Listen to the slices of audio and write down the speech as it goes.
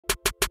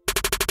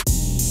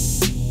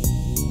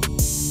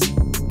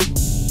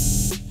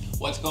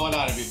What's going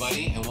on,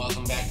 everybody, and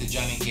welcome back to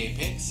Johnny K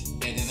Picks.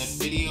 And in this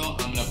video,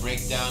 I'm going to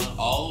break down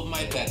all of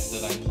my bets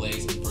that I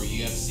placed for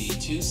UFC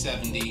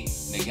 270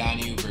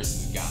 Ngannou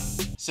versus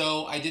Gane.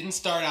 So I didn't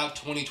start out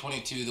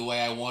 2022 the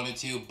way I wanted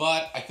to,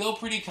 but I feel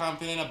pretty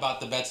confident about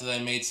the bets that I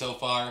made so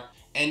far.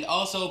 And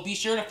also, be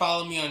sure to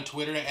follow me on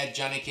Twitter at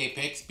Johnny K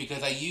Picks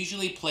because I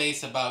usually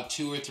place about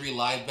 2 or 3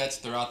 live bets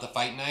throughout the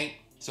fight night.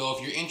 So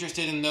if you're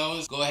interested in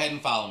those, go ahead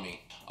and follow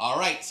me.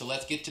 Alright, so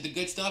let's get to the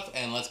good stuff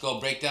and let's go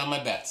break down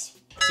my bets.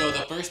 So the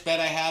first bet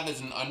I have is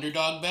an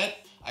underdog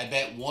bet. I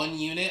bet 1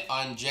 unit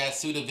on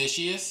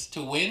Jasudavicius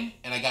to win,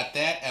 and I got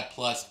that at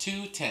plus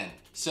 210.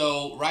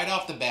 So right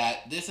off the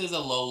bat, this is a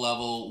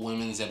low-level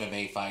women's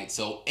MMA fight,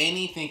 so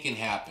anything can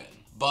happen.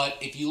 But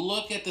if you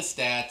look at the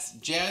stats,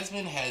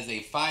 Jasmine has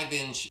a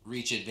 5-inch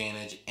reach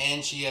advantage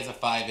and she has a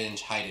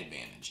 5-inch height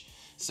advantage.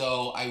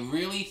 So I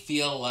really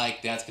feel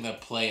like that's going to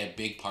play a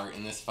big part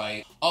in this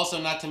fight.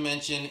 Also, not to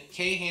mention,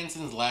 Kay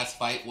Hansen's last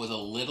fight was a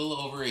little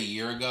over a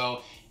year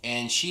ago,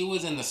 and she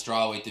was in the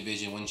strawweight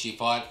division when she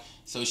fought.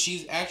 So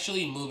she's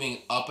actually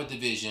moving up a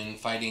division,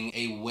 fighting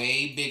a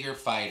way bigger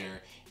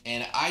fighter.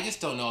 And I just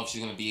don't know if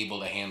she's going to be able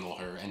to handle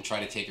her and try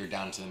to take her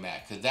down to the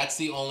mat. Because that's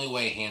the only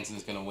way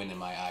Hansen's going to win in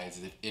my eyes,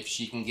 if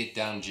she can get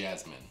down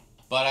Jasmine.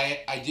 But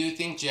I do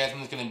think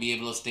Jasmine's going to be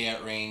able to stay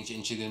at range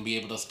and she's going to be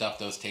able to stuff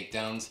those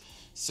takedowns.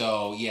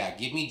 So yeah,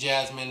 give me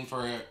Jasmine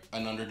for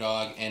an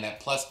underdog. And at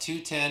plus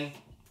 210,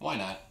 why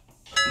not?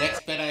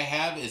 Next bet I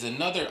have is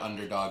another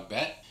underdog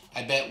bet.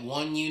 I bet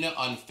 1 unit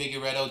on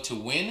Figueiredo to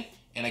win.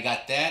 And I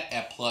got that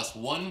at plus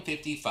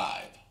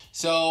 155.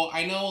 So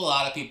I know a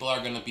lot of people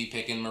are going to be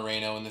picking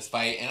Moreno in this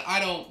fight, and I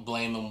don't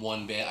blame them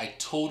one bit. I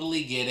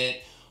totally get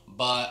it,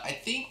 but I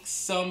think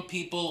some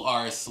people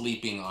are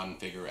sleeping on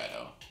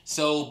Figueiredo.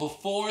 So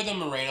before the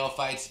Moreno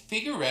fights,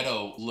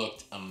 Figueiredo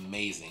looked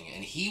amazing,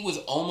 and he was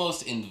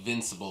almost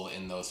invincible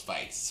in those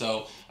fights.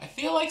 So I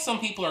feel like some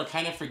people are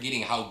kind of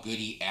forgetting how good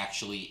he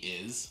actually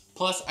is.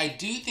 Plus, I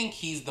do think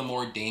he's the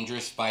more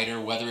dangerous fighter,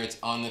 whether it's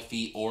on the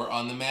feet or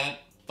on the mat.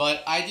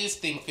 But I just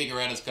think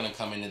Figueiredo's going to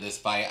come into this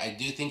fight. I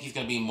do think he's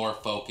going to be more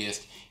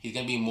focused. He's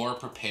going to be more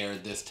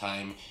prepared this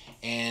time.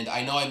 And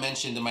I know I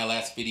mentioned in my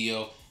last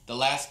video, the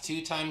last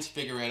 2 times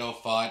Figueiredo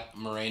fought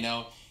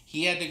Moreno,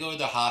 he had to go to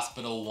the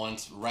hospital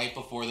once right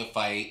before the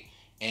fight.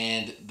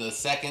 And the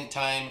second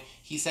time,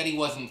 he said he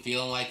wasn't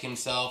feeling like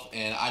himself.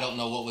 And I don't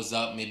know what was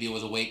up. Maybe it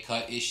was a weight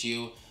cut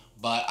issue.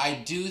 But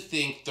I do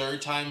think 3rd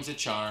time's a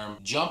charm.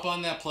 Jump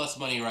on that plus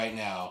money right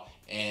now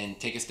and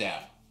take a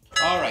stab.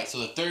 Alright, so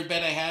the 3rd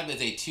bet I have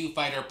is a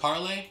 2-fighter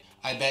parlay.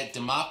 I bet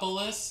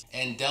Demopoulos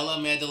and Della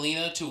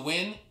Maddalena to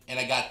win, and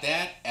I got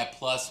that at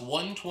plus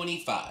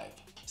 125.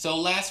 So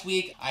last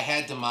week, I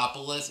had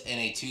Demopoulos in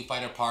a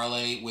 2-fighter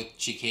parlay with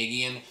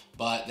Chikagian,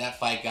 but that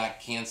fight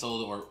got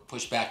canceled or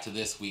pushed back to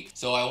this week.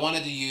 So I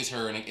wanted to use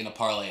her in a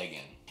parlay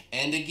again.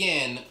 And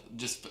again,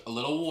 just a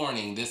little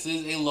warning, this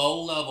is a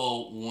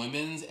low-level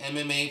women's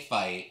MMA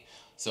fight,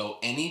 so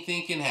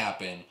anything can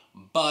happen.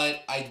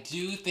 But I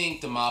do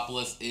think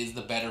Demopoulos is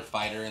the better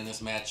fighter in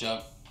this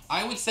matchup.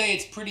 I would say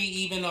it's pretty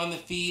even on the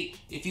feet.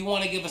 If you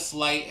want to give a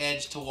slight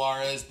edge to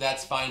Juarez,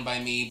 that's fine by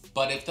me.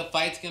 But if the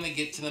fight's going to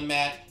get to the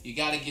mat, you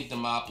got to give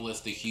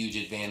Demopoulos the huge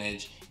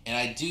advantage. And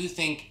I do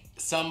think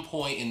some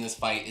point in this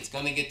fight, it's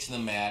going to get to the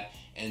mat,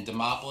 and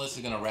Demopoulos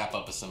is going to wrap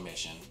up a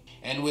submission.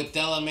 And with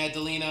Della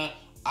Maddalena,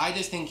 I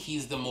just think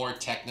he's the more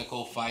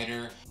technical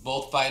fighter.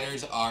 Both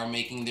fighters are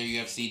making their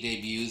UFC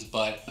debuts,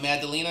 but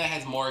Maddalena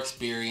has more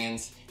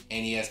experience,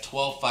 and he has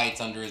 12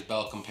 fights under his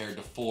belt compared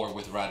to 4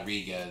 with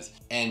Rodriguez.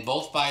 And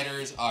both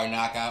fighters are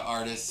knockout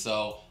artists,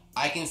 so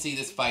I can see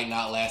this fight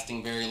not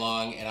lasting very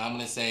long, and I'm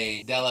going to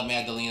say Della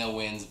Maddalena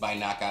wins by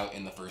knockout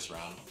in the 1st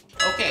round.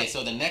 Okay,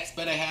 so the next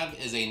bet I have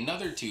is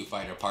another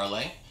 2-fighter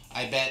parlay.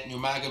 I bet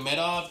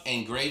Nurmagomedov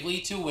and Gravely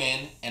to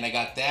win, and I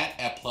got that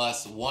at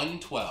plus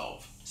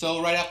 112.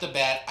 So right off the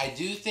bat, I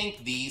do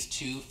think these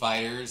 2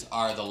 fighters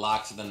are the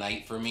locks of the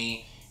night for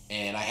me.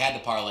 And I had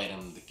to parlay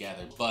them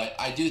together. But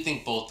I do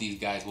think both these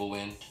guys will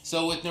win.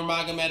 So with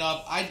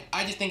Nurmagomedov,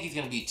 I just think he's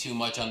going to be too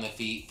much on the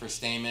feet for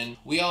Stamann.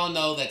 We all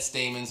know that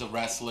Stamann's a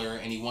wrestler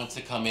and he wants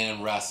to come in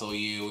and wrestle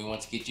you. He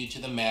wants to get you to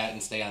the mat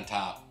and stay on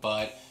top.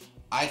 But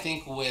I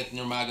think with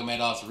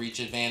Nurmagomedov's reach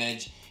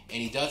advantage,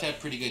 and he does have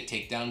pretty good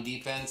takedown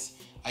defense,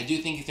 I do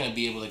think he's going to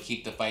be able to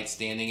keep the fight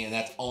standing, and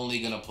that's only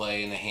going to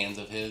play in the hands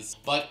of his.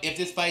 But if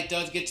this fight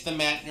does get to the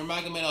mat,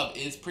 Nurmagomedov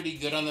is pretty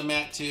good on the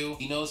mat too.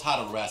 He knows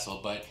how to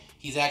wrestle, but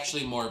he's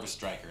actually more of a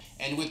striker.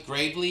 And with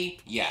Gravely,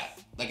 yeah,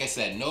 like I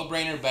said,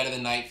 no-brainer bet of the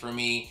night for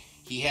me.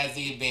 He has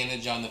the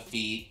advantage on the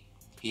feet.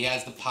 He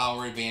has the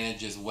power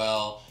advantage as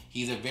well.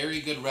 He's a very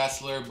good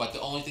wrestler, but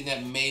the only thing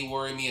that may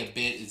worry me a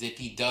bit is if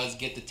he does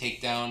get the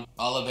takedown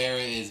Oliveira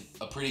is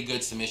a pretty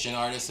good submission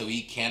artist, so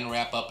he can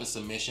wrap up a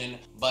submission.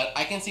 But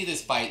I can see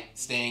this fight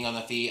staying on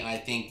the feet, and I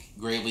think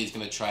Gravely's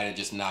going to try to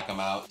just knock him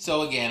out.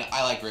 So again,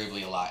 I like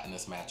Gravely a lot in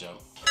this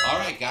matchup.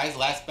 Alright guys,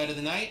 last bet of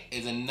the night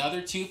is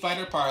another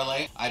 2-fighter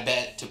parlay. I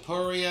bet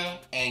Topuria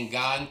and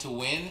Gane to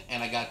win,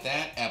 and I got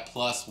that at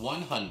plus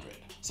 100.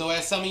 So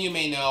as some of you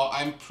may know,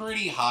 I'm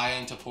pretty high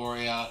on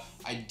Topuria.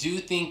 I do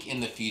think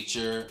in the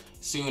future,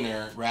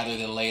 sooner rather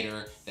than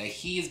later, that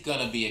he's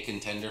gonna be a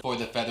contender for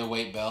the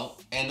featherweight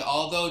belt. And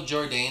although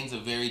Jourdain's a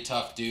very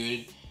tough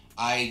dude,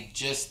 I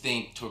just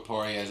think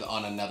Topuria is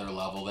on another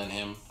level than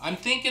him. I'm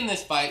thinking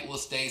this fight will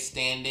stay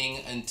standing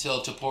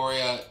until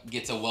Topuria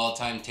gets a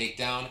well-timed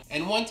takedown.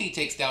 And once he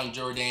takes down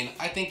Jourdain,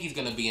 I think he's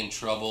gonna be in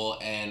trouble,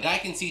 and I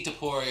can see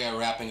Topuria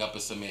wrapping up a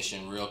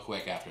submission real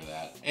quick after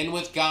that. And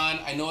with Gane,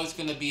 I know it's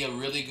gonna be a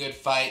really good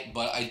fight,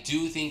 but I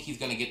do think he's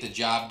gonna get the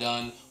job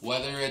done,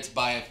 whether it's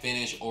by a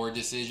finish or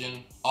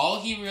decision.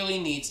 All he really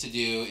needs to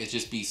do is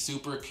just be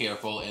super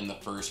careful in the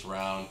first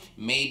round,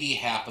 maybe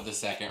half of the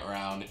second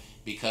round,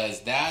 because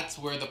that's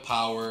where the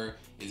power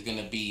is going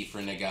to be for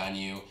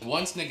Ngannou.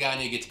 Once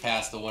Ngannou gets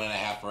past the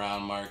 1.5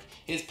 round mark,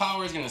 his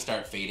power is going to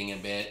start fading a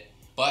bit.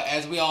 But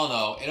as we all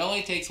know, it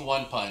only takes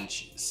one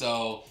punch.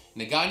 So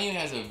Ngannou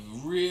has a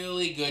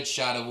really good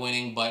shot of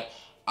winning, but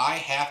I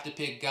have to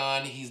pick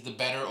Gane. He's the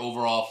better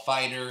overall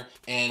fighter,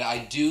 and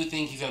I do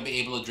think he's going to be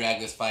able to drag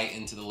this fight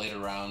into the later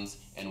rounds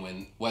and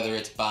win, whether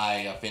it's by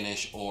a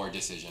finish or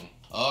decision.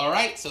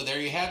 Alright, so there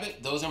you have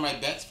it. Those are my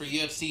bets for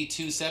UFC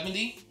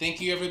 270.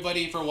 Thank you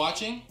everybody for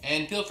watching,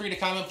 and feel free to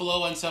comment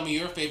below on some of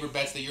your favorite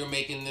bets that you're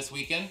making this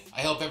weekend.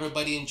 I hope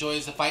everybody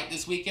enjoys the fight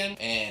this weekend,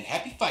 and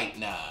happy fight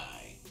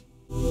night!